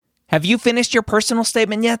Have you finished your personal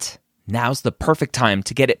statement yet? Now's the perfect time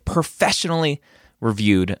to get it professionally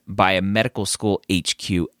reviewed by a medical school HQ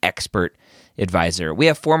expert advisor. We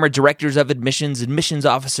have former directors of admissions, admissions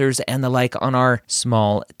officers, and the like on our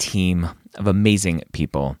small team of amazing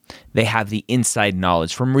people. They have the inside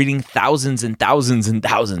knowledge from reading thousands and thousands and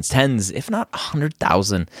thousands, tens, if not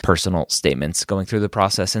 100,000 personal statements, going through the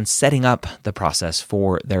process and setting up the process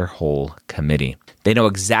for their whole committee. They know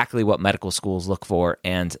exactly what medical schools look for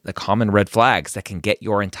and the common red flags that can get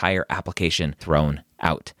your entire application thrown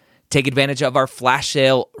out. Take advantage of our flash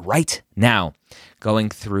sale right now, going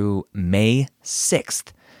through May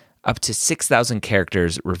 6th, up to 6,000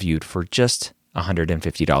 characters reviewed for just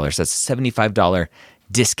 $150. That's a $75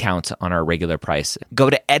 discount on our regular price. Go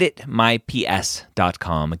to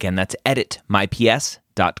editmyps.com. Again, that's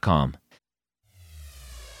editmyps.com.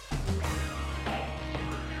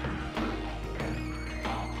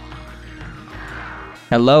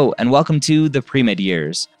 Hello, and welcome to the Pre-Med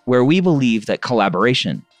Years, where we believe that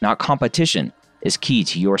collaboration, not competition, is key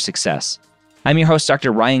to your success. I'm your host,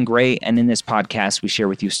 Dr. Ryan Gray, and in this podcast, we share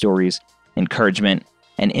with you stories, encouragement,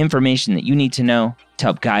 and information that you need to know to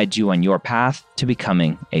help guide you on your path to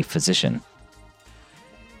becoming a physician.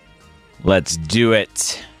 Let's do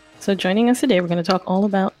it. So joining us today, we're going to talk all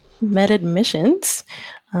about med admissions.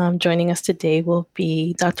 Joining us today will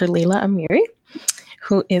be Dr. Leila Amiri,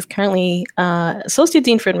 who is currently Associate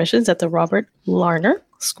Dean for Admissions at the Robert Larner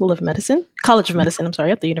College of Medicine,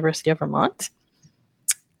 at the University of Vermont.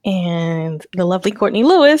 And the lovely Courtney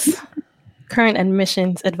Lewis, current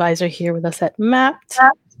admissions advisor here with us at Mappd,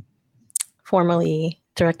 formerly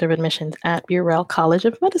Director of Admissions at Burrell College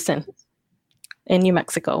of Medicine in New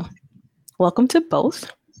Mexico. Welcome to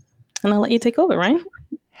both. And I'll let you take over, Ryan.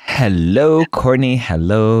 Hello, Courtney.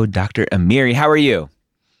 Hello, Dr. Amiri. How are you?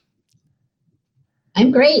 I'm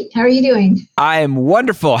great. How are you doing? I am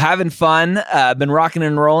wonderful. Having fun. Been rocking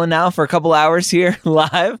and rolling now for a couple hours here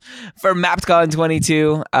live for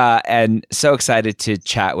MappdCon22. And so excited to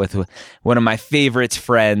chat with one of my favorite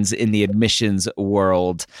friends in the admissions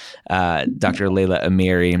world, Dr. Leila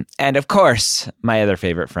Amiri. And of course, my other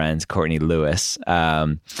favorite friend, Courtney Lewis,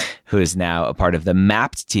 who is now a part of the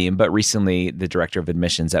Mappd team, but recently the Director of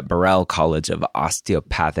Admissions at Burrell College of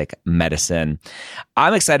Osteopathic Medicine.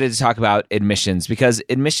 I'm excited to talk about admissions because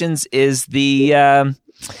admissions is the kind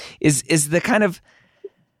of,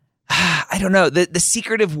 I don't know, the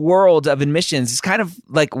secretive world of admissions is kind of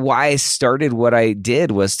like why I started what I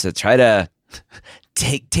did, was to try to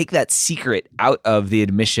take that secret out of the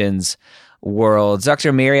admissions world.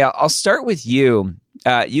 Dr. Amiri, I'll start with you.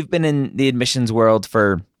 You've been in the admissions world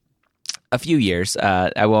for a few years.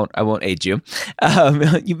 I won't age you.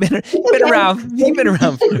 You've been around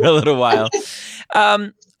for a little while.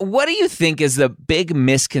 What do you think is the big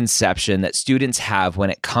misconception that students have when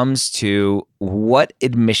it comes to what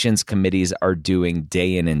admissions committees are doing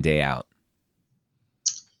day in and day out?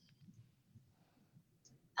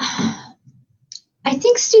 I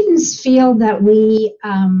think students feel that we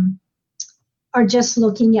are just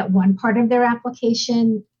looking at one part of their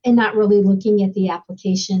application and not really looking at the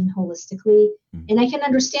application holistically. Mm-hmm. And I can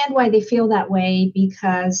understand why they feel that way,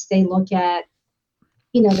 because they look at,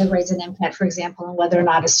 the grades in MCAT, for example, and whether or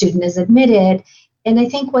not a student is admitted. And I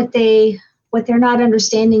think what they're not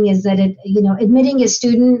understanding is that admitting a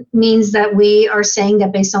student means that we are saying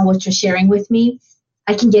that based on what you're sharing with me,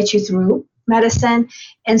 I can get you through medicine.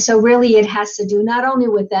 And so really it has to do not only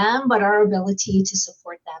with them, but our ability to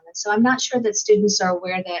support them. And so I'm not sure that students are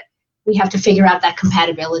aware that we have to figure out that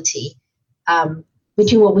compatibility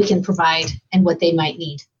between what we can provide and what they might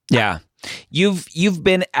need. Yeah. You've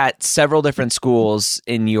been at several different schools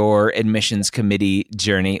in your admissions committee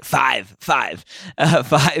journey. Five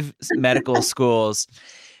medical schools.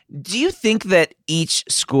 Do you think that each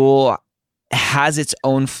school has its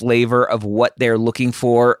own flavor of what they're looking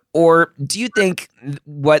for? Or do you think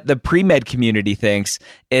what the pre-med community thinks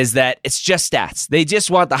is that it's just stats? They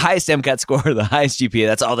just want the highest MCAT score, the highest GPA.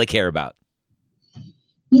 That's all they care about.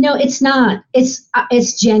 It's not. It's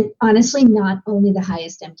honestly not only the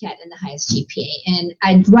highest MCAT and the highest GPA.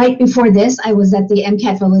 And right before this, I was at the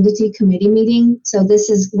MCAT Validity Committee meeting. So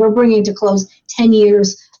we're bringing to close 10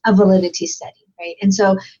 years of validity study, right? And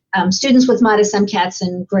so students with modest MCATs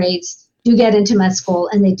and grades do get into med school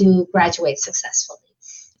and they do graduate successfully.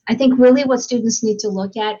 I think really what students need to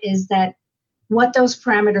look at is that what those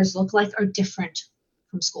parameters look like are different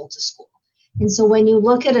from school to school. And so when you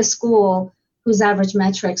look at a school whose average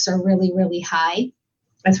metrics are really, really high,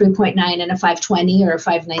 a 3.9 and a 520 or a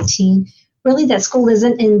 519, really that school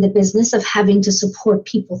isn't in the business of having to support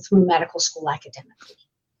people through medical school academically.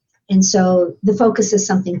 And so the focus is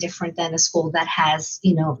something different than a school that has,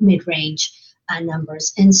 mid-range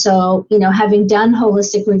numbers. And so, having done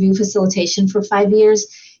holistic review facilitation for 5 years,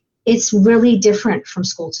 it's really different from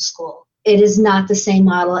school to school. It is not the same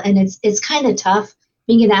model. And it's kind of tough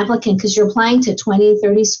being an applicant because you're applying to 20,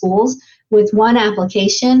 30 schools with one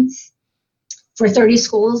application for 30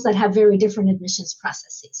 schools that have very different admissions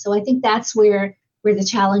processes. So I think that's where the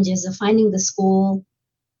challenge is of finding the school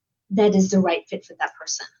that is the right fit for that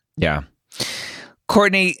person. Yeah.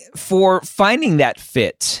 Courtney, for finding that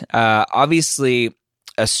fit, obviously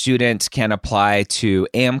a student can apply to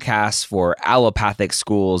AMCAS for allopathic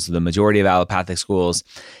schools, the majority of allopathic schools.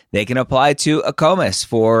 They can apply to ACOMAS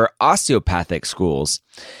for osteopathic schools.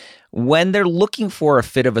 When they're looking for a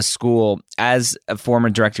fit of a school, as a former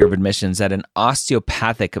director of admissions at an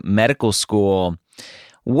osteopathic medical school,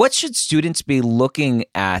 what should students be looking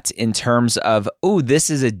at in terms of, this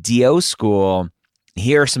is a DO school?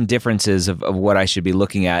 Here are some differences of what I should be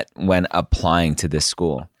looking at when applying to this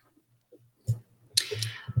school.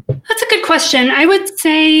 That's a good question. I would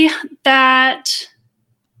say that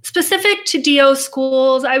specific to DO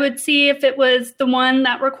schools, I would see if it was the one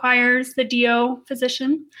that requires the DO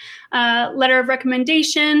physician letter of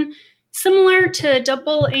recommendation. Similar to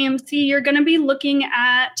double AMC, you're going to be looking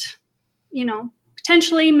at,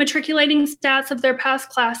 potentially matriculating stats of their past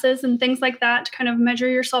classes and things like that to kind of measure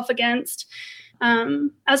yourself against.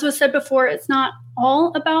 As was said before, it's not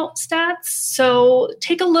all about stats. So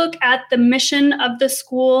take a look at the mission of the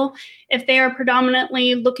school. If they are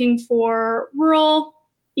predominantly looking for rural,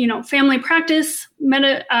 family practice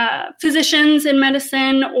physicians in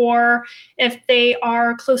medicine, or if they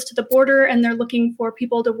are close to the border and they're looking for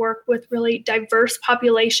people to work with really diverse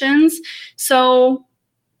populations. So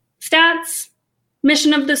stats,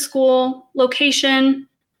 mission of the school, location,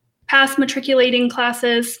 past matriculating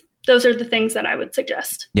classes, those are the things that I would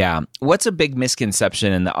suggest. Yeah. What's a big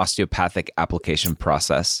misconception in the osteopathic application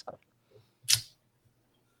process?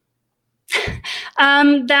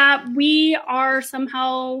 That we are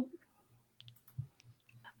somehow...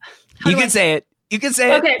 You can say it. You can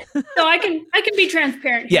say it. Okay. So I can be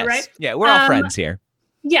transparent here, yes. Right? Yeah, we're all friends here.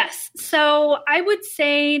 Yes. So I would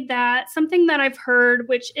say that something that I've heard,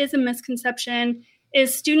 which is a misconception,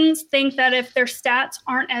 is students think that if their stats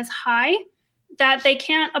aren't as high, that they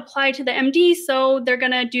can't apply to the MD, so they're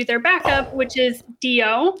going to do their backup, which is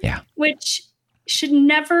DO, which should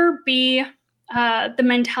never be the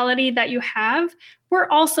mentality that you have. We're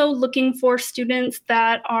also looking for students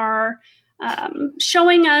that are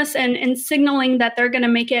showing us and signaling that they're going to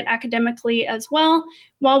make it academically as well.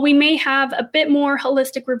 While we may have a bit more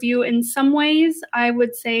holistic review in some ways, I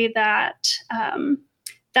would say that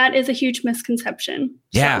that is a huge misconception.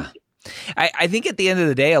 Yeah. So, I think at the end of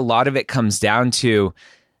the day, a lot of it comes down to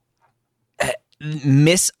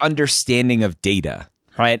misunderstanding of data,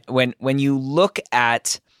 right? When you look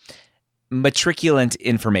at matriculant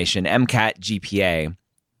information, MCAT, GPA,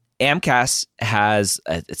 AMCAS has,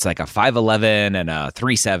 it's like a 511 and a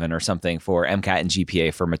 37 or something for MCAT and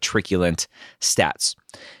GPA for matriculant stats.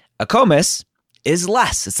 ACOMAS is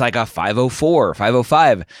less. It's like a 504,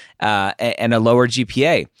 505, and a lower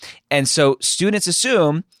GPA. And so students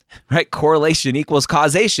assume, right, correlation equals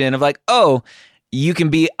causation of like, you can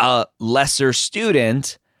be a lesser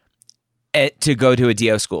student to go to a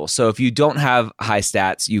DO school. So if you don't have high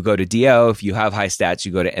stats, you go to DO. If you have high stats,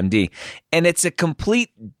 you go to MD. And it's a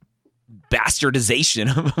complete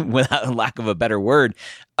bastardization, without lack of a better word,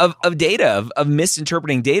 of data, of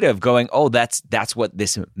misinterpreting data, of going, that's what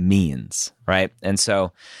this means, right? And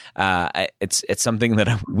so it's something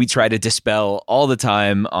that we try to dispel all the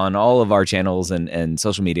time on all of our channels and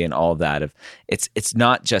social media and all of that. It's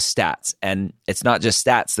not just stats, and it's not just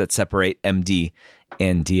stats that separate MD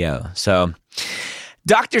and DO. So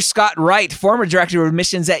Dr. Scott Wright, former director of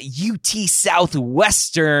admissions at UT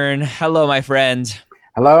Southwestern. Hello, my friend.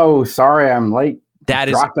 Hello. Sorry, I'm late. That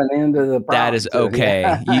is dropping into the prompt. That is okay.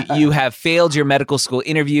 Yeah. You have failed your medical school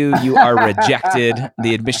interview. You are rejected.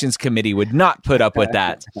 The admissions committee would not put up with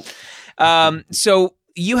that. So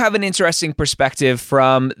you have an interesting perspective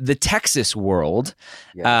from the Texas world,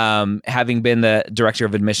 having been the director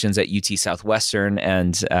of admissions at UT Southwestern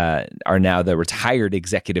and are now the retired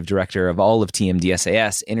executive director of all of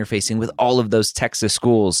TMDSAS, interfacing with all of those Texas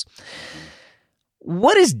schools.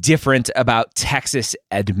 What is different about Texas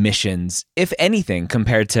admissions, if anything,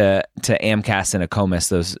 compared to AMCAS and ACOMAS,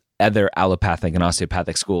 those other allopathic and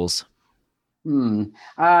osteopathic schools?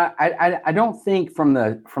 I don't think from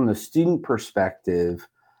the student perspective,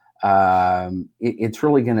 it's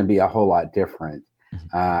really going to be a whole lot different.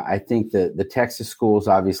 I think that the Texas schools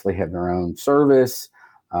obviously have their own service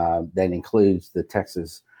that includes the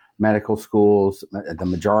Texas medical schools, the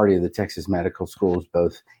majority of the Texas medical schools,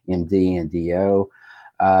 both MD and DO.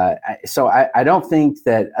 So I don't think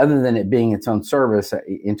that, other than it being its own service,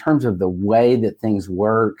 in terms of the way that things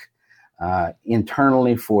work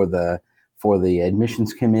internally for the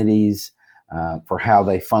admissions committees, for how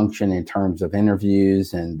they function in terms of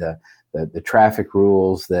interviews and the traffic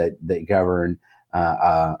rules that govern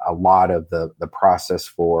a lot of the process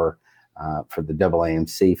for the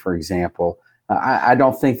AAMC, for example. I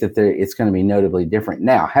don't think that it's going to be notably different.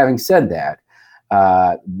 Now, having said that,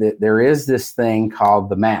 there is this thing called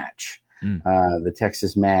the match, the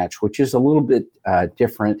Texas match, which is a little bit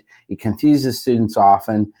different. It confuses students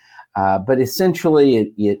often, but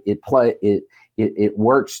essentially it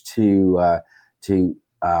works to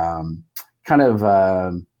kind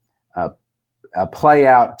of play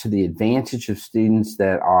out to the advantage of students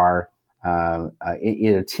that are.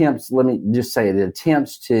 It attempts. Let me just say, it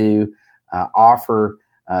attempts to offer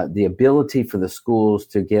the ability for the schools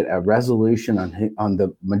to get a resolution on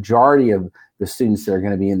the majority of the students that are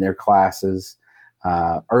going to be in their classes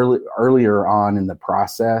earlier on in the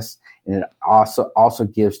process, and it also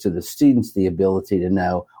gives to the students the ability to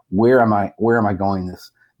know where am I going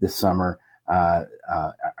this summer a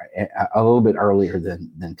little bit earlier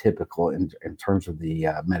than typical in terms of the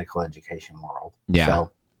medical education world. Yeah.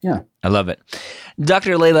 So, yeah, I love it,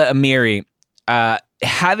 Dr. Leila Amiri.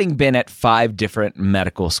 Having been at 5 different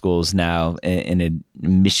medical schools now in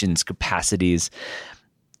admissions capacities,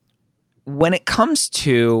 when it comes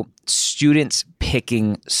to students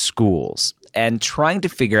picking schools and trying to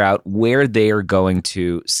figure out where they are going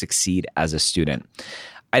to succeed as a student,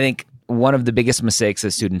 I think one of the biggest mistakes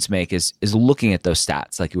that students make is looking at those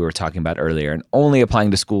stats, like we were talking about earlier, and only applying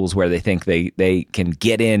to schools where they think they can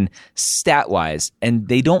get in stat-wise, and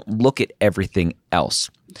they don't look at everything else.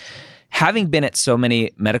 Having been at so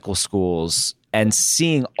many medical schools and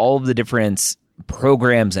seeing all of the different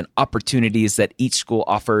programs and opportunities that each school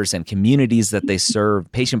offers and communities that they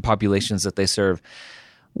serve, patient populations that they serve,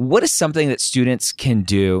 what is something that students can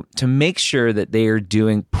do to make sure that they are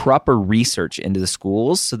doing proper research into the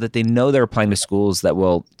schools so that they know they're applying to schools that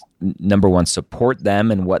will, number one, support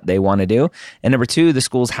them and what they want to do, and number two, the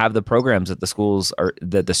schools have the programs that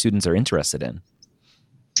the students are interested in?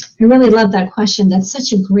 I really love that question. That's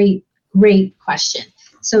such a great question.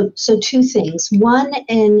 So 2 things. One,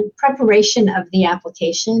 in preparation of the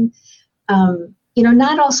application,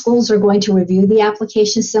 not all schools are going to review the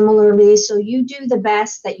application similarly. So you do the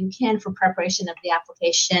best that you can for preparation of the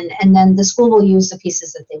application, and then the school will use the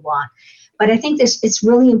pieces that they want. But I think it's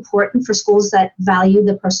really important for schools that value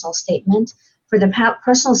the personal statement, for the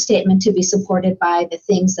personal statement to be supported by the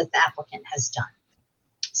things that the applicant has done.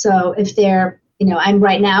 So if they're, I'm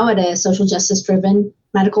right now at a social justice driven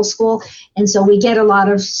medical school, and so we get a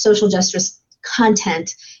lot of social justice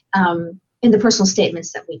content in the personal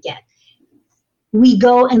statements that we get. We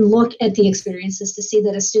go and look at the experiences to see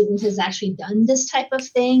that a student has actually done this type of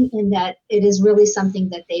thing and that it is really something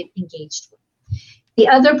that they've engaged with. The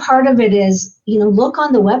other part of it is, look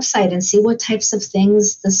on the website and see what types of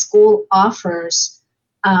things the school offers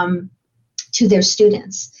to their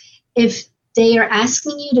students. If they are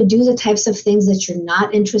asking you to do the types of things that you're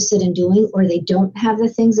not interested in doing, or they don't have the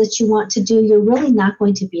things that you want to do, you're really not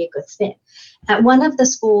going to be a good fit. At one of the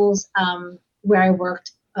schools where I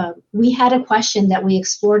worked, we had a question that we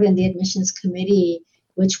explored in the admissions committee,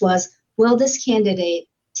 which was, will this candidate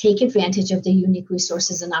take advantage of the unique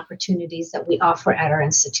resources and opportunities that we offer at our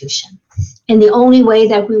institution? And the only way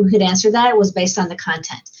that we could answer that was based on the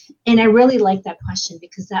content. And I really liked that question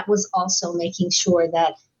because that was also making sure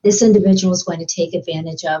that this individual is going to take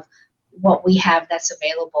advantage of what we have that's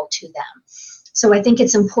available to them. So I think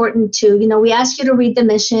it's important to, we ask you to read the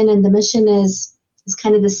mission, and the mission is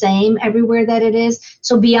kind of the same everywhere that it is.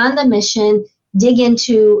 So beyond the mission, dig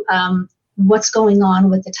into what's going on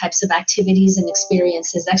with the types of activities and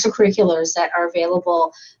experiences, extracurriculars that are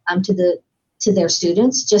available to their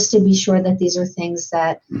students, just to be sure that these are things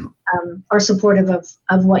that are supportive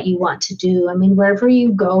of what you want to do. I mean, wherever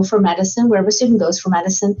you go for medicine, wherever a student goes for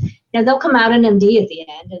medicine, they'll come out an MD at the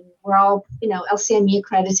end, and we're all, LCME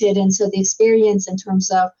accredited. And so the experience in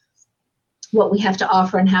terms of what we have to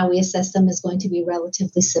offer and how we assess them is going to be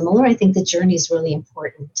relatively similar. I think the journey is really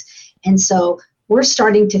important. And so we're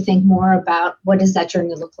starting to think more about what does that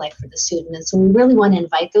journey look like for the student. And so we really want to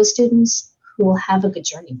invite those students who will have a good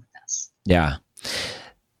journey with us. Yeah.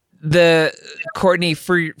 Courtney,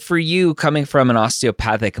 for you coming from an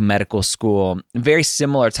osteopathic medical school, very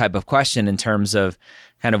similar type of question in terms of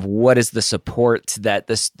kind of what is the support that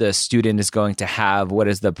the student is going to have? What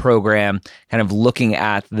is the program? Kind of looking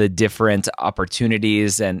at the different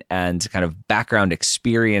opportunities and kind of background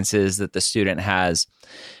experiences that the student has.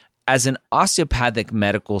 As an osteopathic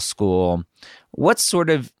medical school, what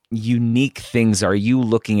sort of unique things are you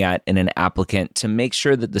looking at in an applicant to make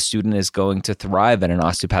sure that the student is going to thrive at an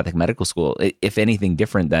osteopathic medical school, if anything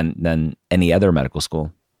different than any other medical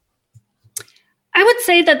school? I would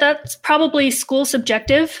say that that's probably school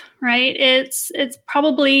subjective, right? It's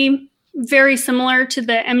probably very similar to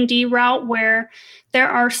the MD route, where there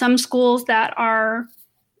are some schools that are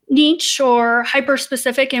niche or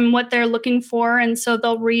hyper-specific in what they're looking for. And so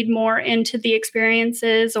they'll read more into the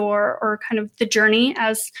experiences or kind of the journey,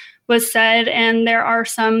 as was said. And there are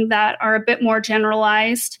some that are a bit more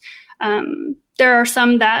generalized. There are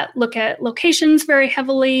some that look at locations very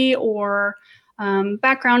heavily or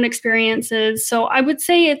background experiences. So I would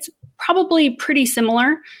say it's probably pretty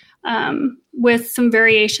similar with some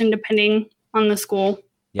variation depending on the school.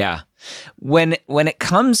 Yeah. When it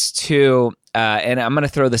comes to and I'm going to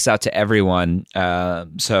throw this out to everyone,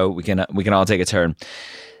 so we can all take a turn.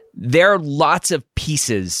 There are lots of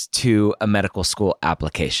pieces to a medical school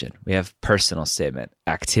application. We have personal statement,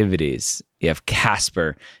 activities, you have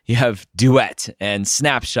Casper, you have Duet and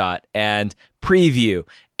Snapshot and Preview,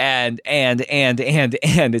 and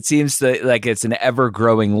it seems like it's an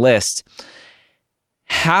ever-growing list.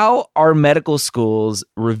 How are medical schools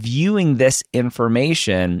reviewing this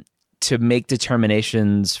information to make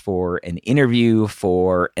determinations for an interview,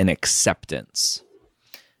 for an acceptance?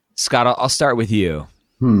 Scott, I'll start with you.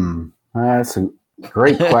 That's a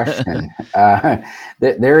great question.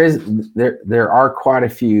 There are quite a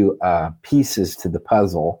few pieces to the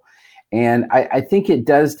puzzle, and I think it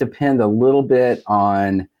does depend a little bit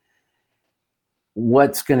on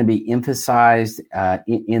what's going to be emphasized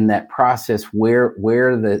in that process, where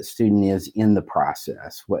the student is in the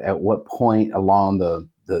process, at what point along the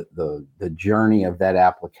journey of that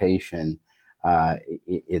application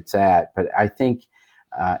it's at. But I think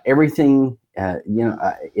everything, at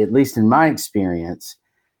least in my experience,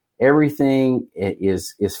 everything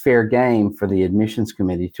is fair game for the admissions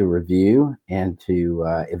committee to review and to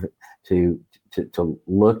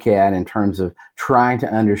look at in terms of trying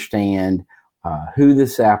to understand who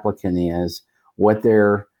this applicant is, what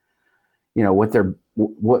they're going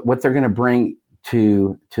to bring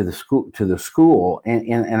to the school,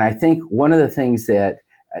 and I think one of the things that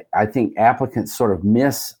I think applicants sort of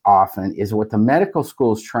miss often is what the medical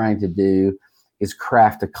school is trying to do is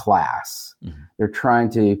craft a class. Mm-hmm. They're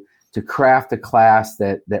trying to craft a class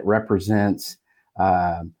that represents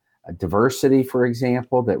diversity, for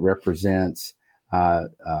example, that represents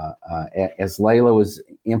as Leila was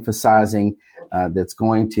emphasizing, that's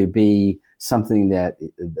going to be something that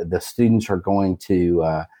the students are going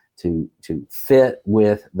to fit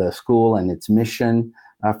with the school and its mission,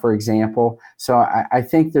 for example. So I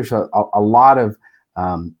think there's a lot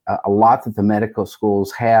that the medical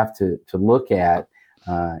schools have to look at,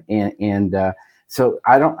 so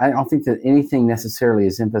I don't think that anything necessarily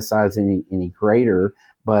is emphasized any greater,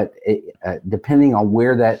 but depending on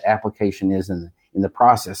where that application is in the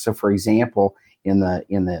process. So, for example, in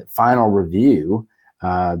the final review,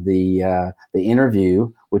 the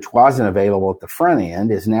interview, which wasn't available at the front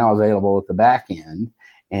end, is now available at the back end,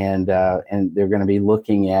 and they're going to be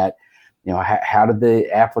looking at, how did the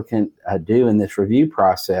applicant do in this review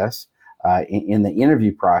process, in the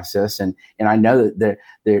interview process, and I know that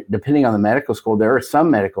there, depending on the medical school, there are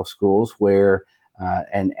some medical schools where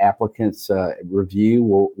an applicant's review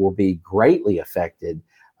will be greatly affected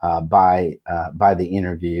by the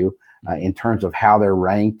interview in terms of how they're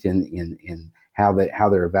ranked and how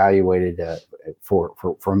they're evaluated for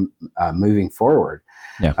moving forward.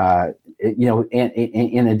 Yeah.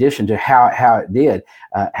 In addition to how it did,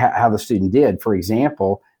 how the student did. For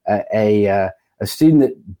example, a student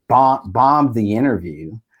that bombed the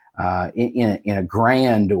interview in a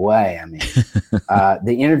grand way. I mean,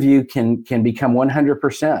 the interview can become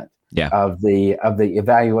 100% of the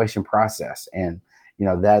evaluation process, and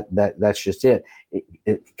that's just it.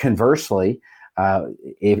 Conversely,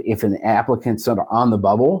 if an applicant's sort of on the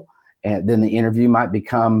bubble, and then the interview might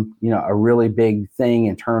become a really big thing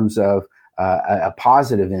in terms of a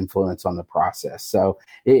positive influence on the process. So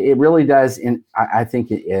it really does, I think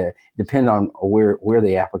it depend on where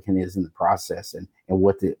the applicant is in the process and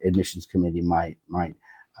what the admissions committee might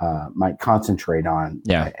concentrate on.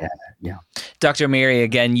 Dr. Amiri,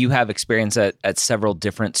 again, you have experience at several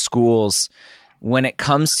different schools. when it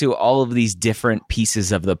comes to all of these different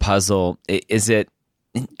pieces of the puzzle, is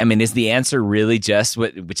the answer really just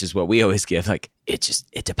which is what we always give? Like, it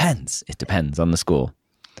depends. It depends on the school.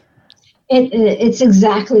 It's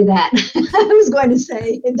exactly that. I was going to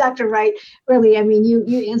say, and Dr. Wright, really, I mean,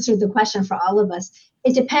 you answered the question for all of us.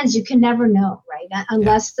 It depends. You can never know, right?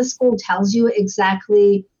 Unless the school tells you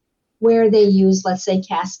exactly where they use, let's say,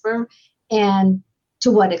 Casper, and to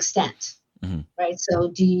what extent, right? So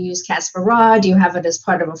do you use Casper raw? Do you have it as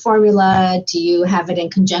part of a formula? Do you have it in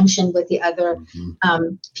conjunction with the other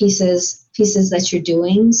pieces that you're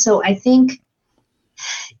doing? So I think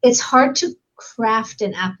it's hard to craft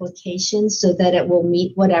an application so that it will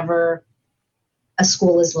meet whatever a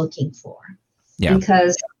school is looking for. Yeah.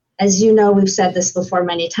 Because as you know, we've said this before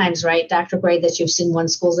many times, right, Dr. Gray, that you've seen one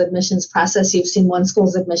school's admissions process, you've seen one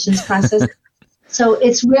school's admissions process. So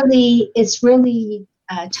it's really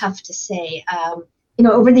tough to say.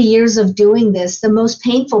 Over the years of doing this, the most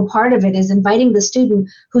painful part of it is inviting the student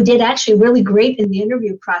who did actually really great in the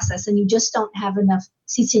interview process, and you just don't have enough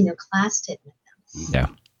seats in your class to admit them. Yeah.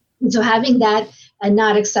 And so having that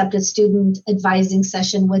not accepted student advising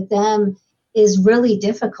session with them is really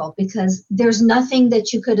difficult, because there's nothing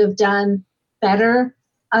that you could have done better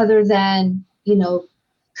other than,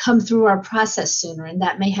 come through our process sooner. And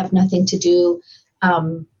that may have nothing to do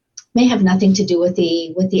with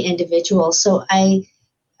the individual. So I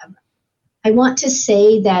want to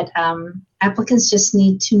say that applicants just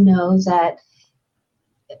need to know that,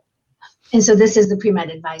 and so this is the pre-med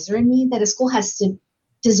advisor in me, that a school has to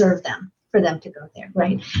deserve them for them to go there,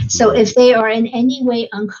 right? So if they are in any way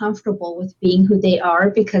uncomfortable with being who they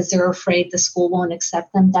are because they're afraid the school won't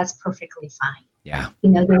accept them, that's perfectly fine. Yeah.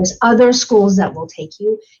 There's other schools that will take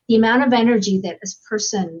you. The amount of energy that this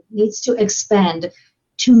person needs to expend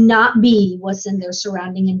to not be what's in their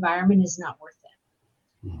surrounding environment is not worth it.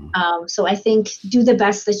 So I think do the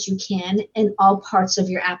best that you can in all parts of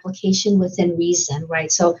your application within reason,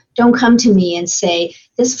 right? So don't come to me and say,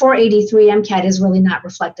 this 483 MCAT is really not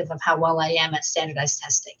reflective of how well I am at standardized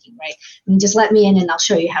test taking, right? I mean, just let me in and I'll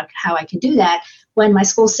show you how I can do that when my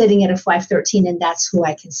school's sitting at a 513 and that's who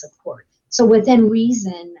I can support. So within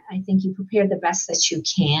reason, I think you prepare the best that you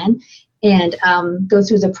can and go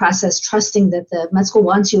through the process, trusting that the med school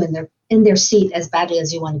wants you in their seat as badly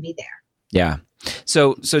as you want to be there. Yeah.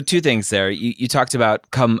 So two things there. You talked about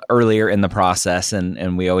come earlier in the process,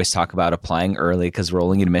 and we always talk about applying early because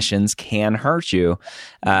rolling admissions can hurt you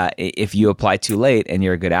if you apply too late and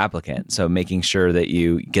you're a good applicant. So making sure that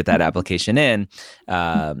you get that application in,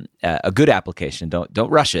 a good application. Don't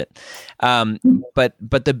rush it. But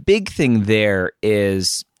the big thing there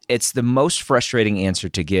is it's the most frustrating answer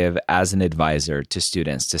to give as an advisor to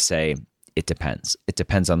students to say, it depends. It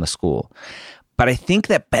depends on the school. But I think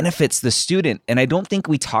that benefits the student, and I don't think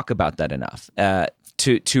we talk about that enough,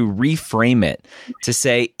 to reframe it, to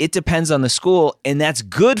say it depends on the school, and that's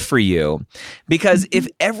good for you. Because if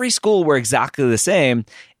every school were exactly the same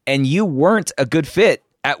and you weren't a good fit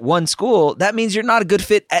at one school, that means you're not a good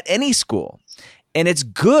fit at any school. And it's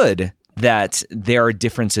good that there are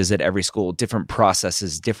differences at every school, different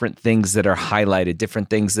processes, different things that are highlighted, different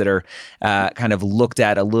things that are kind of looked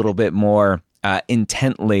at a little bit more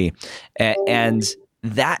intently, and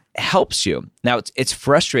that helps you. Now, it's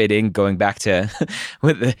frustrating going back to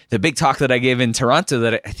with the big talk that I gave in Toronto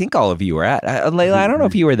that I think all of you were at. Leila, I don't know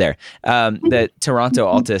if you were there. The Toronto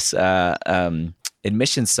Altus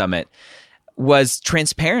Admissions Summit was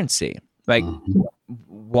transparency. Like,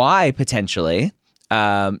 why potentially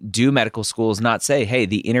do medical schools not say, hey,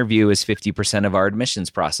 the interview is 50% of our admissions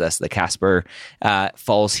process. The Casper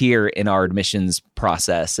falls here in our admissions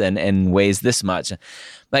process and weighs this much.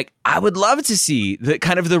 Like, I would love to see the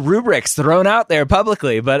kind of the rubrics thrown out there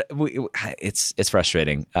publicly, but it's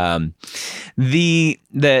frustrating. The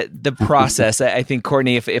process, I think,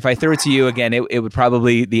 Courtney, if I threw it to you again, it would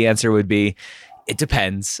probably, the answer would be, it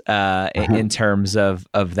depends in terms of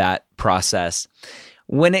that process.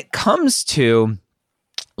 When it comes to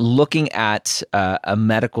looking at a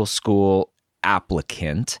medical school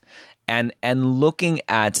applicant and looking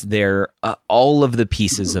at their all of the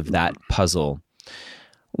pieces of that puzzle,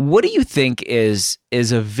 what do you think is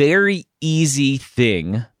a very easy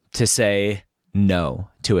thing to say no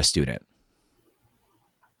to a student?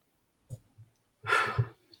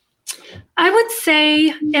 I would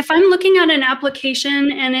say if I'm looking at an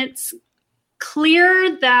application and it's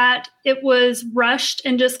clear that it was rushed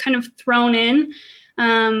and just kind of thrown in,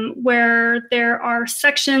 where there are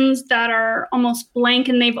sections that are almost blank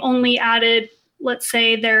and they've only added let's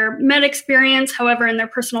say, their med experience. However, in their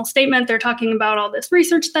personal statement, they're talking about all this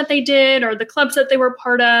research that they did or the clubs that they were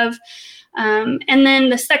part of. And then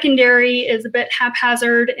the secondary is a bit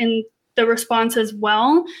haphazard in the response as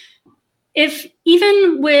well. If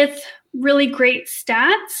even with really great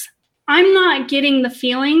stats, I'm not getting the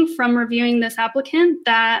feeling from reviewing this applicant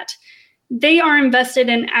that they are invested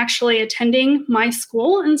in actually attending my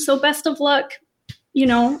school. And so best of luck,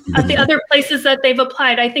 at the other places that they've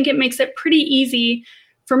applied. I think it makes it pretty easy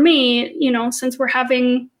for me, since we're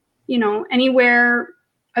having, anywhere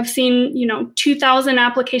I've seen, 2,000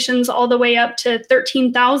 applications all the way up to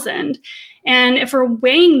 13,000. And if we're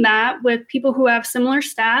weighing that with people who have similar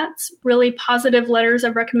stats, really positive letters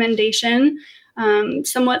of recommendation,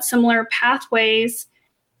 somewhat similar pathways,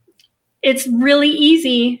 it's really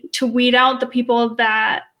easy to weed out the people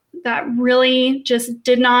that really just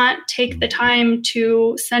did not take the time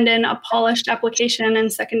to send in a polished application in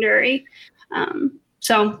secondary.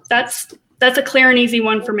 So that's a clear and easy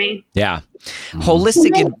one for me. Yeah.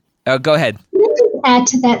 Holistic. Go ahead. Add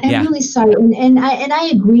to that. I'm really sorry. And I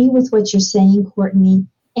agree with what you're saying, Courtney.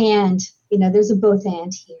 And, there's a both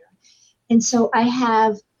and here. And so I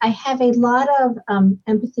have a lot of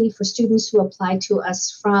empathy for students who apply to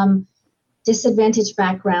us from disadvantaged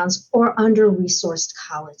backgrounds or under-resourced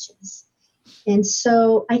colleges. And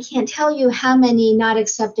so I can't tell you how many not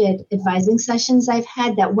accepted advising sessions I've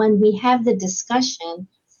had that when we have the discussion,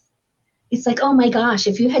 it's like, oh my gosh,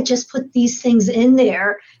 if you had just put these things in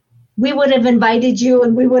there, we would have invited you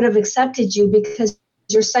and we would have accepted you because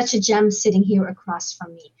you're such a gem sitting here across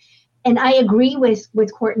from me. And I agree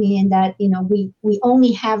with Courtney in that, we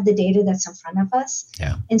only have the data that's in front of us.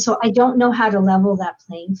 Yeah. And so I don't know how to level that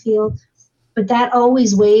playing field. But that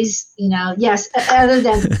always weighs, yes, other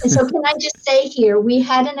than, and so can I just say here, we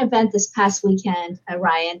had an event this past weekend,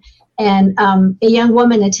 Ryan, and a young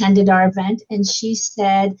woman attended our event and she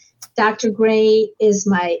said, Dr. Gray is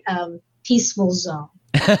my peaceful zone.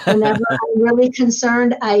 Whenever I'm really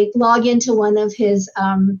concerned, I log into one of his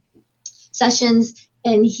sessions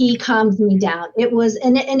and he calmed me down. It was,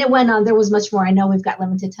 and it went on. There was much more. I know we've got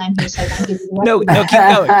limited time here, so I won't give you the No,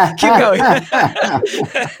 keep going.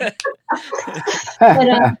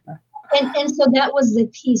 But, and so that was the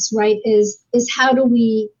piece, right? Is how do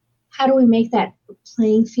we make that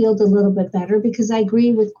playing field a little bit better? Because I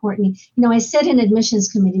agree with Courtney. I said in admissions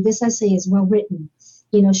committee, this essay is well written.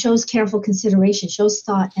 Shows careful consideration, shows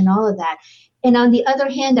thought, and all of that. And on the other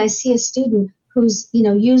hand, I see a student who's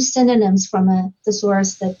used synonyms from a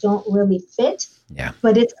thesaurus that don't really fit. Yeah.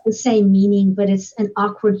 But it's the same meaning, but it's an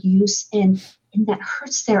awkward use, and that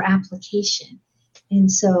hurts their application. And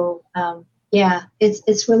so,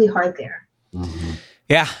 it's really hard there. Mm-hmm.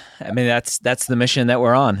 Yeah, I mean that's the mission that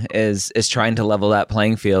we're on is trying to level that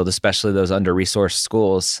playing field, especially those under-resourced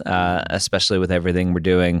schools, especially with everything we're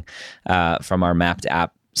doing from our Mappd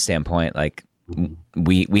app standpoint. Like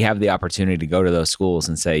we have the opportunity to go to those schools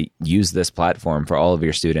and say, use this platform for all of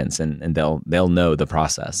your students, and they'll know the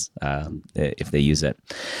process if they use it.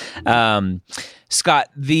 Scott,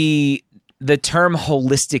 the term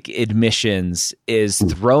holistic admissions is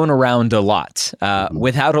thrown around a lot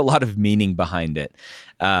without a lot of meaning behind it.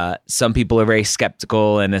 Some people are very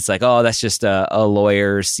skeptical, and it's like, oh, that's just a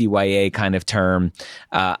lawyer CYA kind of term.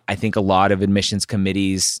 I think a lot of admissions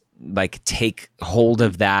committees take hold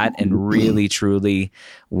of that and really truly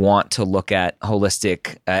want to look at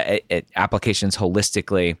holistic at applications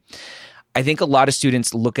holistically. I think a lot of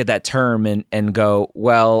students look at that term and go,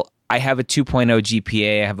 well, I have a 2.0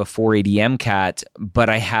 GPA, I have a 480 MCAT, but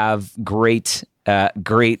I have great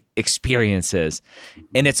experiences,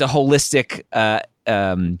 and it's a holistic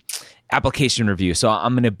application review, so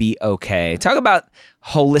I'm going to be okay. Talk about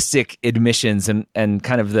holistic admissions and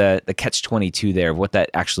kind of the catch-22 there, what that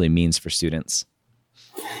actually means for students.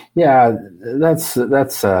 Yeah, that's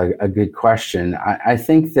a good question. I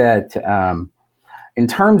think that in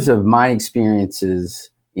terms of my experiences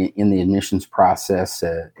in the admissions process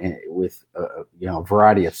with a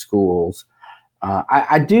variety of schools,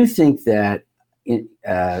 I do think that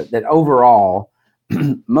that overall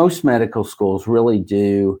most medical schools really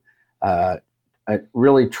do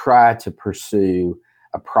really try to pursue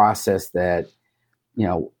a process that,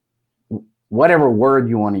 whatever word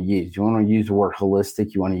you want to use the word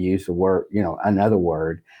holistic, you want to use the word, another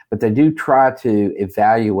word, but they do try to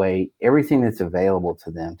evaluate everything that's available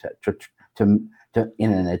to them to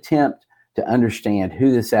in an attempt to understand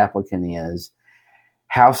who this applicant is,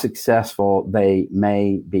 how successful they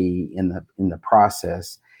may be in the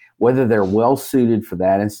process, whether they're well suited for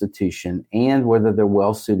that institution, and whether they're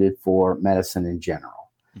well suited for medicine in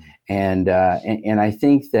general. Mm-hmm. And I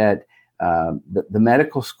think that the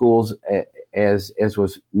medical schools as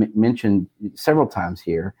was mentioned several times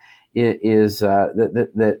here, is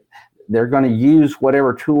that they're going to use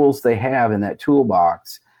whatever tools they have in that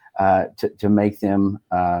toolbox to make them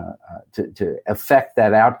to affect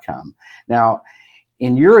that outcome. Now,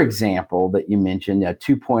 in your example that you mentioned, a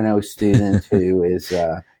 2.0 student who is,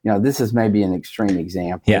 this is maybe an extreme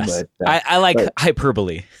example. Yes, but I like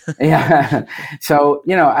hyperbole. Yeah. So,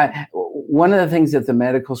 one of the things that the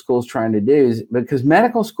medical school is trying to do is, because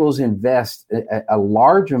medical schools invest a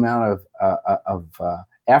large amount of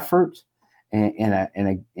effort and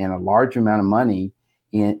a large amount of money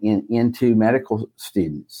into medical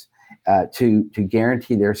students to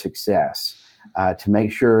guarantee their success. To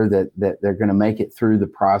make sure that they're going to make it through the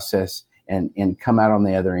process and come out on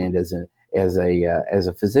the other end as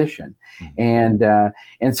a physician. Mm-hmm.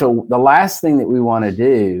 And so the last thing that we want to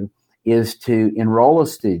do is to enroll a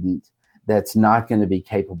student that's not going to be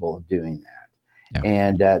capable of doing that. Yeah.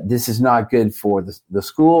 And this is not good for the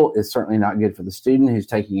school. It's certainly not good for the student who's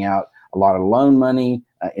taking out a lot of loan money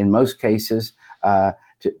in most cases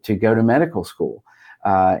to go to medical school.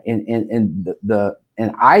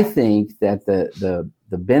 And I think that the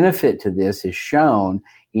benefit to this is shown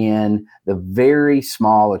in the very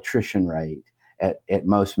small attrition rate at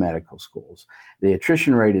most medical schools. The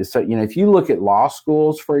attrition rate is, if you look at law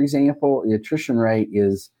schools, for example, the attrition rate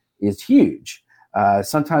is huge,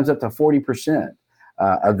 sometimes up to 40%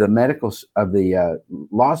 of the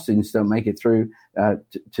law students don't make it through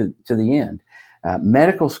to the end.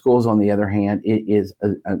 Medical schools, on the other hand, it is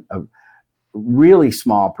a really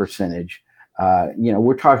small percentage.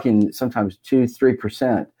 We're talking sometimes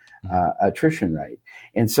 2-3% attrition rate.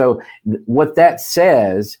 And so what that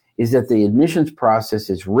says is that the admissions process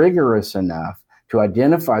is rigorous enough to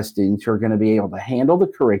identify students who are going to be able to handle the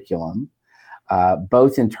curriculum,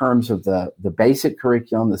 both in terms of the basic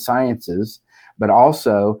curriculum, the sciences, but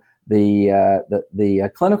also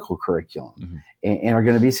the clinical curriculum, mm-hmm. and are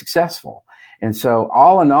going to be successful. And so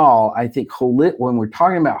all in all, I think when we're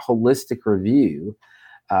talking about holistic review,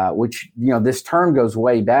 which, this term goes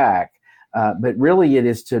way back, but really it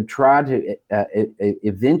is to try to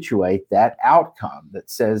eventuate that outcome that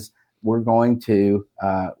says we're going to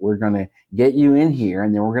get you in here,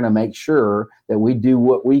 and then we're going to make sure that we do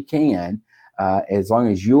what we can, as long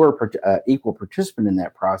as you are equal participant in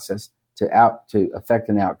that process, to affect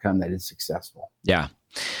an outcome that is successful. Yeah.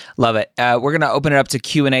 Love it. We're going to open it up to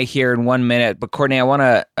Q&A here in 1 minute, but Courtney, I want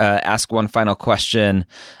to ask one final question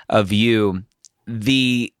of you.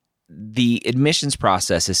 The admissions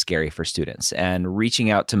process is scary for students, and reaching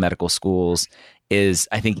out to medical schools is,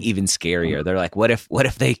 I think, even scarier. They're like, what if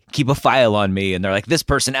they keep a file on me, and they're like, this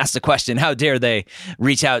person asked a question, how dare they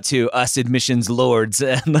reach out to us admissions lords,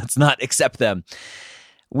 and let's not accept them.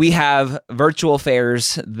 We have virtual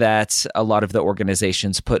fairs that a lot of the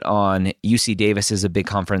organizations put on. UC Davis is a big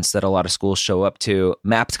conference that a lot of schools show up to.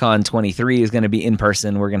 MappdCon22 is going to be in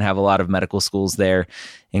person. We're going to have a lot of medical schools there,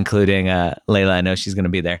 including Leila. I know she's going to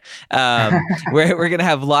be there. We're going to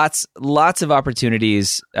have lots of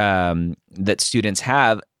opportunities that students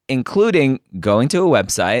have, including going to a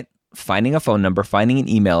website, finding a phone number, finding an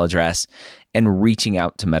email address, and reaching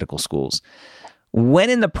out to medical schools. When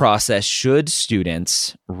in the process should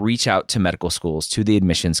students reach out to medical schools, to the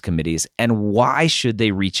admissions committees, and why should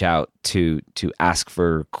they reach out to ask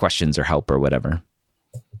for questions or help or whatever?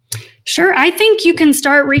 Sure. I think you can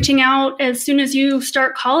start reaching out as soon as you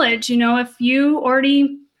start college. If you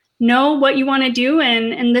already know what you want to do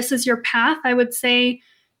and this is your path, I would say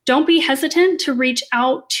don't be hesitant to reach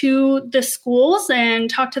out to the schools and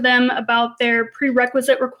talk to them about their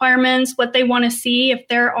prerequisite requirements, what they want to see, if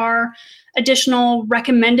there are additional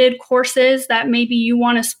recommended courses that maybe you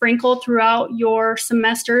want to sprinkle throughout your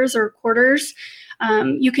semesters or quarters.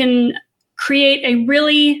 You can create a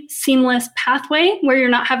really seamless pathway where you're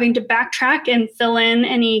not having to backtrack and fill in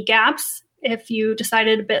any gaps if you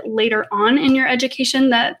decided a bit later on in your education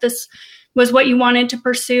that this was what you wanted to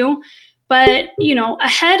pursue. But,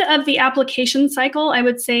 ahead of the application cycle, I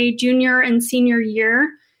would say junior and senior year,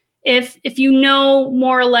 if you know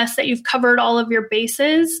more or less that you've covered all of your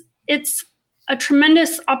bases, it's a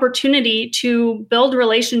tremendous opportunity to build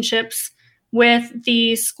relationships with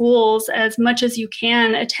the schools as much as you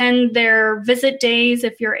can. Attend their visit days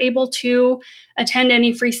if you're able to, attend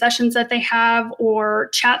any free sessions that they have, or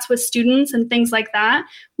chats with students and things like that.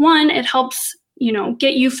 One, it helps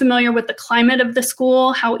get you familiar with the climate of the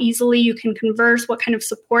school, how easily you can converse, what kind of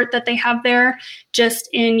support that they have there just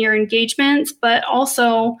in your engagements, but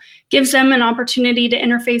also gives them an opportunity to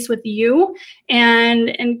interface with you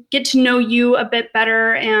and get to know you a bit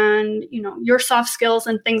better and, your soft skills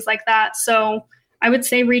and things like that. So I would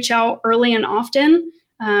say reach out early and often.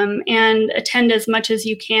 and attend as much as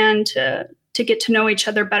you can to get to know each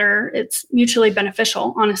other better. It's mutually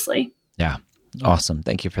beneficial, honestly. Yeah. Awesome.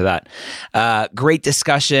 Thank you for that. Great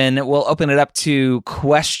discussion. We'll open it up to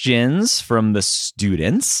questions from the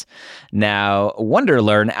students. Now,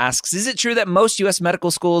 WonderLearn asks, is it true that most U.S. medical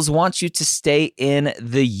schools want you to stay in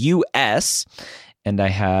the U.S.? And I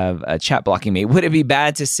have a chat blocking me. Would it be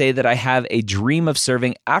bad to say that I have a dream of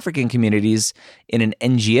serving African communities in an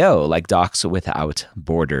NGO like Docs Without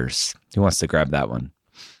Borders? Who wants to grab that one?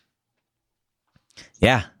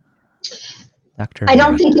 Yeah. Dr. I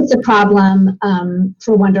don't think it's a problem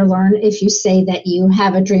for WonderLearn if you say that you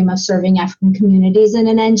have a dream of serving African communities in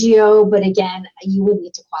an NGO, but again, you would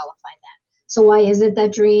need to qualify that. So why is it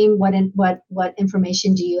that dream? What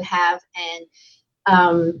information do you have?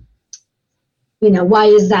 And, why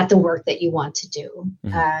is that the work that you want to do?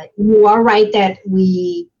 Mm-hmm. You are right that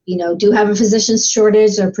we, do have a physician's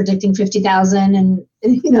shortage. They're predicting 50,000 and,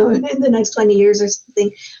 in the next 20 years or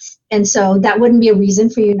something. And so that wouldn't be a reason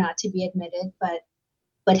for you not to be admitted,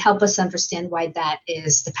 but help us understand why that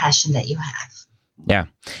is the passion that you have. Yeah.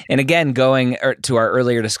 And again, going to our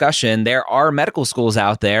earlier discussion, there are medical schools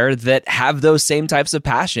out there that have those same types of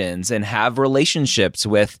passions and have relationships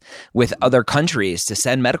with other countries to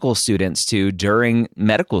send medical students to during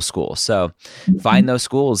medical school. So find those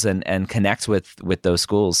schools and connect with those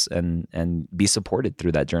schools and be supported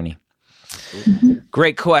through that journey.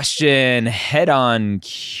 Great question. Head on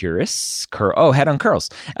curls.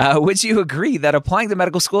 Would you agree that applying to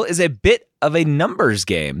medical school is a bit of a numbers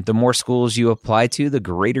game? The more schools you apply to, the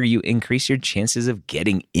greater you increase your chances of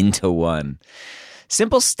getting into one.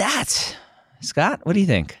 Simple stat. Scott, what do you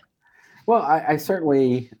think? Well, I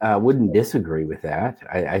certainly wouldn't disagree with that.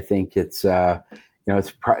 I think it's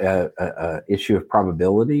it's a issue of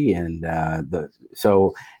probability, and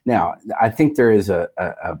so now I think there is a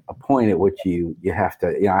point at which you have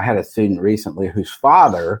to. I had a student recently whose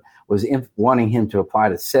father was wanting him to apply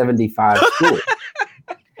to 75 schools,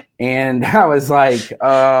 and I was like,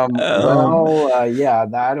 I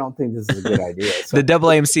don't think this is a good idea. So, the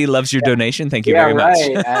AAMC loves your donation. Thank you very much.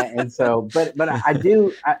 Right. And so, but I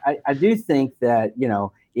do think that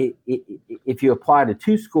if you apply to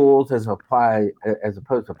 2 schools as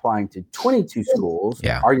opposed to applying to 22 schools,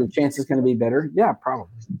 are your chances going to be better? Yeah,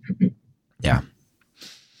 probably. Yeah.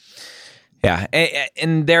 Yeah.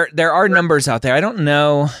 And there are numbers out there. I don't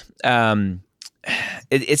know.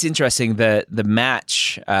 It's interesting that the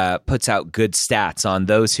match puts out good stats on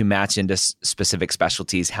those who match into specific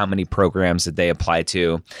specialties. How many programs did they apply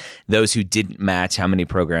to? Those who didn't match, how many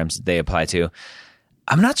programs did they apply to?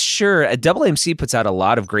 I'm not sure. AAMC puts out a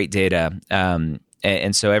lot of great data,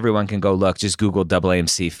 and so everyone can go look. Just Google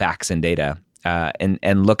AAMC facts and data,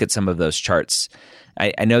 and look at some of those charts.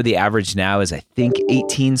 I know the average now is, I think,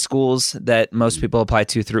 18 schools that most people apply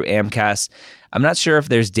to through AMCAS. I'm not sure if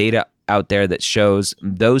there's data out there that shows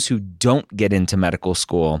those who don't get into medical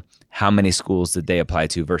school, how many schools did they apply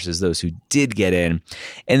to versus those who did get in.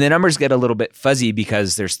 And the numbers get a little bit fuzzy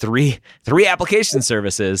because there's three application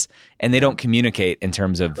services and they don't communicate in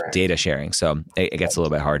terms of data sharing. So it gets a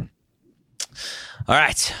little bit hard. All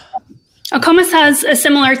right. Acomas has a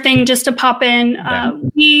similar thing just to pop in.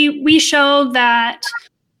 We show that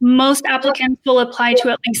most applicants will apply to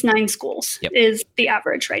at least 9 schools is the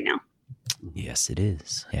average right now. Yes, it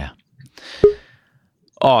is. Yeah.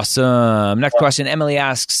 Awesome. Next question. Emily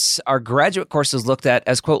asks, are graduate courses looked at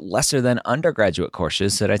as, quote, lesser than undergraduate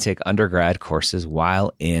courses? Should I take undergrad courses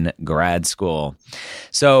while in grad school?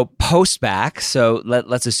 So post-bac, so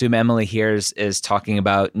let's assume Emily here is talking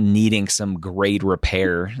about needing some grade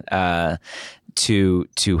repair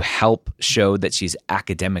to help show that she's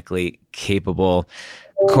academically capable.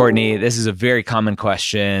 Courtney, this is a very common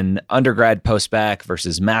question. Undergrad, post-bac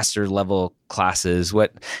versus master level classes.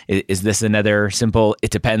 What is this? Another simple,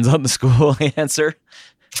 it depends on the school answer?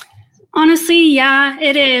 Honestly, yeah,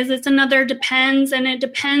 it is. It's another depends, and it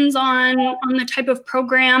depends on the type of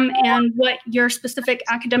program and what your specific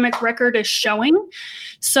academic record is showing.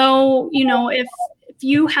 So, if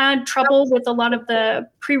you had trouble with a lot of the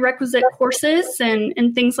prerequisite courses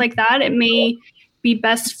and things like that, it may be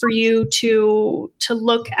best for you to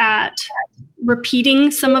look at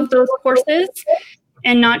repeating some of those courses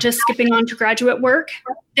and not just skipping on to graduate work.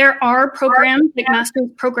 There are programs like master's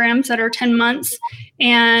programs that are 10 months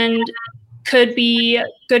and could be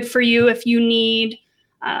good for you if you need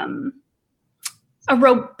a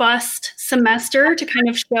robust semester to kind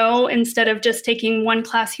of show instead of just taking one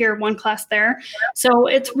class here, one class there. So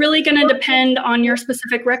it's really going to depend on your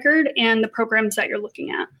specific record and the programs that you're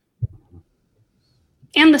looking at,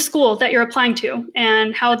 and the school that you're applying to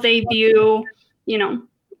and how they view,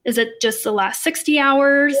 Is it just the last 60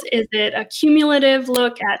 hours? Is it a cumulative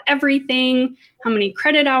look at everything? How many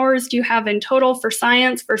credit hours do you have in total for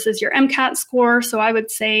science versus your MCAT score? So I would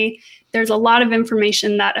say there's a lot of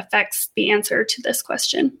information that affects the answer to this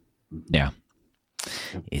question. Yeah.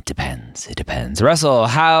 It depends. It depends. Russell,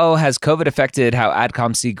 how has COVID affected how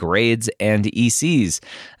AdComs see grades and ECs?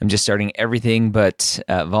 I'm just starting everything but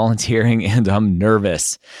volunteering, and I'm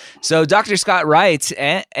nervous. So Dr. Scott Wright,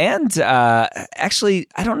 and actually,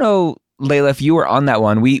 I don't know, Leila, if you were on that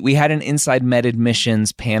one. We had an Inside Med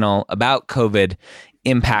Admissions panel about COVID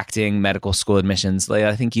impacting medical school admissions.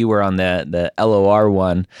 Leila, I think you were on the LOR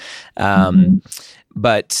one.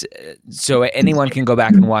 But so anyone can go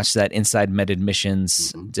back and watch that Inside Med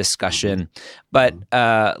Admissions discussion. But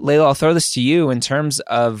Leila, I'll throw this to you in terms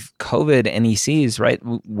of COVID and ECs, right?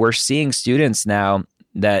 We're seeing students now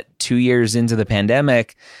that 2 years into the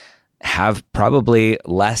pandemic have probably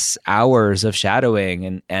less hours of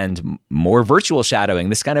shadowing and more virtual shadowing,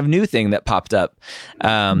 this kind of new thing that popped up,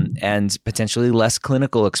 and potentially less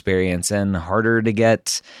clinical experience and harder to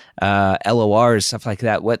get LORs, stuff like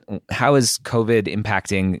that. How is COVID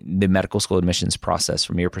impacting the medical school admissions process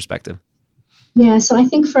from your perspective? Yeah, so I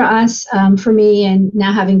think for us, for me, and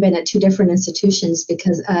now having been at two different institutions,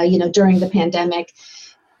 because, during the pandemic,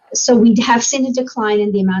 so we have seen a decline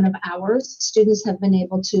in the amount of hours students have been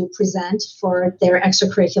able to present for their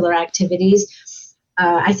extracurricular activities.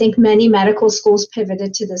 I think many medical schools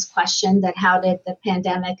pivoted to this question that how did the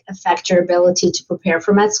pandemic affect your ability to prepare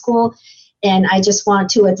for med school? And I just want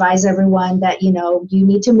to advise everyone that, you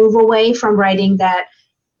need to move away from writing that,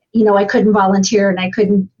 I couldn't volunteer and I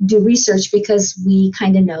couldn't do research, because we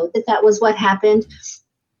kind of know that was what happened.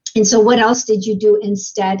 And so what else did you do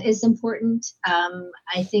instead is important.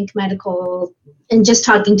 I think medical, and just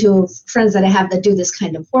talking to friends that I have that do this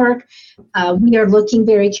kind of work, we are looking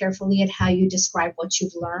very carefully at how you describe what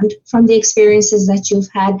you've learned from the experiences that you've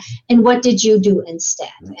had and what did you do instead.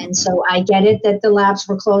 And so I get it that the labs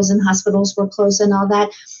were closed and hospitals were closed and all that.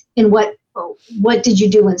 And what did you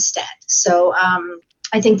do instead? So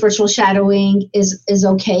I think virtual shadowing is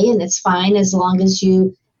okay, and it's fine as long as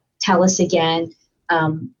you tell us again,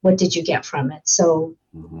 what did you get from it? So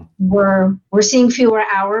we're seeing fewer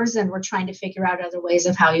hours, and we're trying to figure out other ways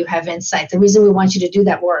of how you have insight. The reason we want you to do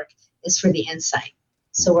that work is for the insight.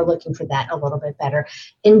 So we're looking for that a little bit better.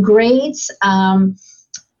 In grades,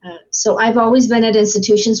 so I've always been at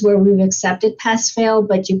institutions where we've accepted pass-fail,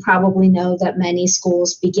 but you probably know that many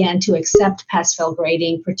schools began to accept pass-fail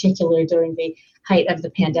grading, particularly during the height of the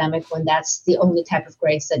pandemic, when that's the only type of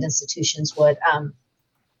grades that institutions would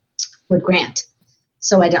grant.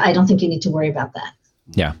 So I don't think you need to worry about that.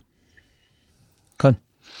 Yeah. Good.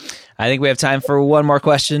 I think we have time for one more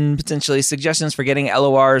question, potentially suggestions for getting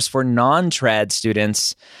LORs for non-trad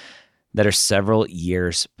students that are several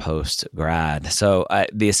years post-grad. So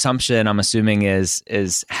the assumption, I'm assuming,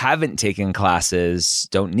 is haven't taken classes,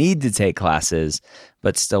 don't need to take classes,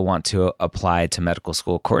 but still want to apply to medical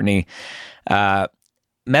school. Courtney,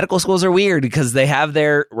 medical schools are weird because they have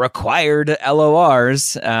their required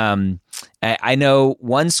LORs. I know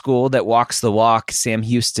one school that walks the walk, Sam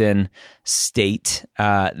Houston State,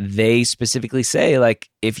 they specifically say, like,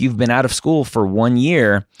 if you've been out of school for 1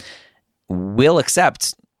 year, we'll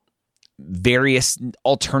accept various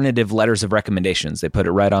alternative letters of recommendations. They put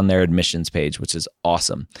it right on their admissions page, which is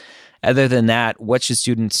awesome. Other than that, what should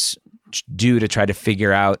students do to try to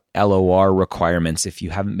figure out LOR requirements if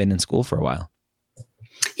you haven't been in school for a while?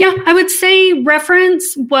 Yeah, I would say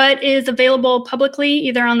reference what is available publicly,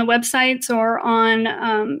 either on the websites or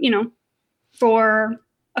on, for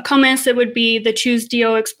a COMIS, it would be the Choose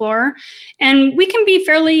DO Explorer. And we can be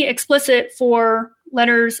fairly explicit for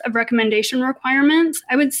letters of recommendation requirements.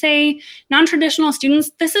 I would say non-traditional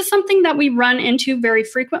students, this is something that we run into very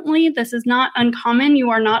frequently. This is not uncommon. You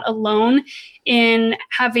are not alone in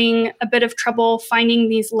having a bit of trouble finding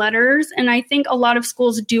these letters. And I think a lot of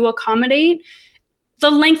schools do accommodate. The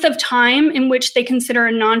length of time in which they consider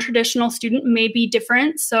a non-traditional student may be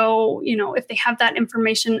different. So, if they have that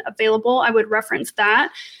information available, I would reference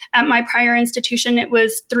that. At my prior institution, it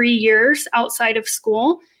was 3 years outside of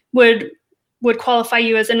school would qualify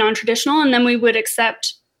you as a non-traditional, and then we would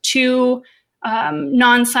accept 2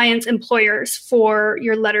 non-science employers for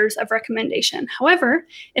your letters of recommendation. However,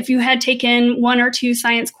 if you had taken 1 or 2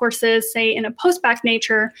 science courses, say in a post-bac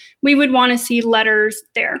nature, we would want to see letters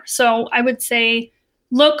there. So I would say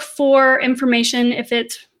look for information if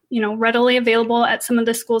it's readily available at some of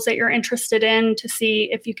the schools that you're interested in to see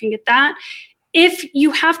if you can get that. If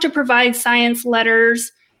you have to provide science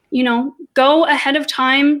letters, go ahead of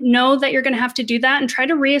time, know that you're going to have to do that, and try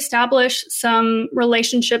to reestablish some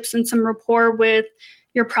relationships and some rapport with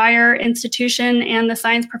your prior institution and the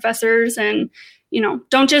science professors, and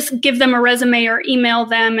don't just give them a resume or email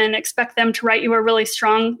them and expect them to write you a really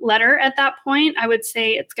strong letter at that point. I would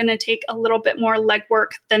say it's going to take a little bit more legwork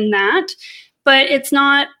than that, but it's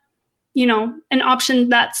not, an option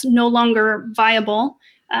that's no longer viable.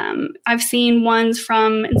 I've seen ones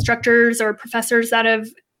from instructors or professors that have,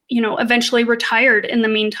 eventually retired in the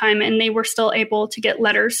meantime, and they were still able to get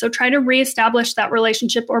letters. So try to reestablish that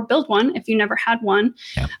relationship or build one if you never had one.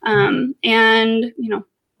 Yeah. And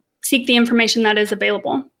seek the information that is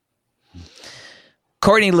available.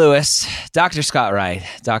 Courtney Lewis, Dr. Scott Wright,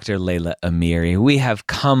 Dr. Leila Amiri, we have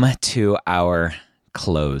come to our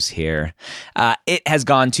close here. It has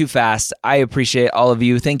gone too fast. I appreciate all of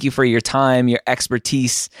you. Thank you for your time, your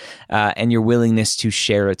expertise, and your willingness to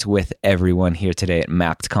share it with everyone here today at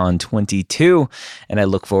MappdCon22. And I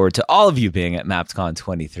look forward to all of you being at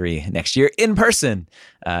MappdCon23 next year in person,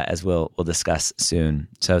 as we'll discuss soon.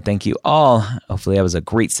 So thank you all. Hopefully that was a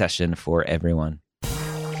great session for everyone.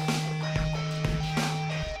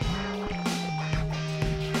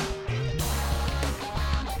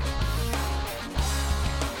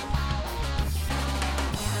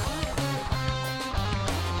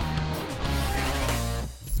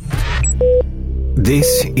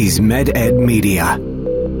 This is MedEd Media.